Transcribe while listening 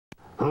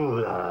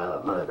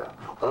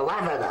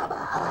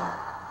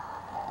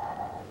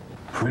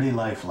Pretty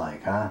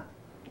lifelike, huh?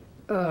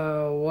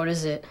 What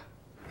is it?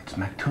 It's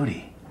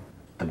Maktuti,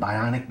 the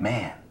Bionic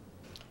Man.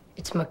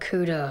 It's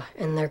Makuta,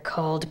 and they're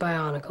called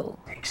Bionicle.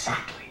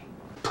 Exactly.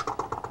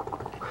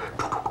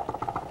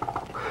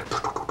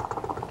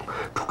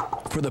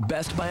 For the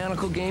best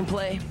Bionicle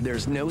gameplay,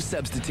 there's no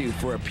substitute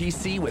for a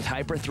PC with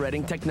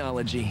hyper-threading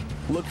technology.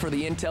 Look for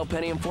the Intel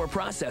Pentium 4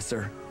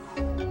 processor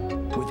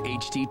with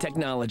HT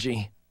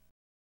technology.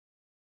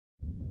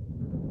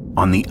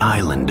 On the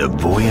island of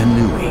Voya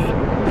Nui,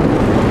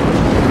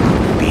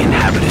 the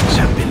inhabitants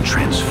have been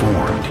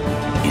transformed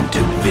into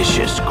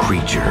vicious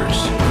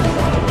creatures.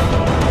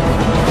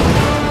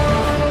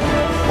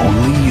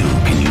 Only you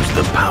can use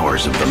the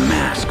powers of the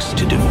masks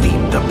to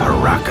defeat the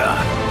Paraka.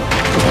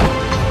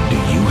 Do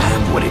you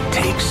have what it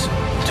takes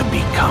to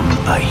become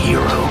a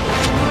hero?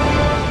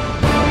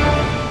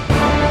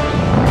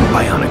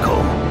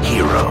 Bionicle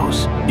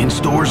Heroes. In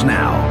stores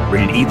now.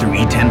 Rated E through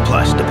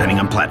E10+, depending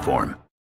on platform.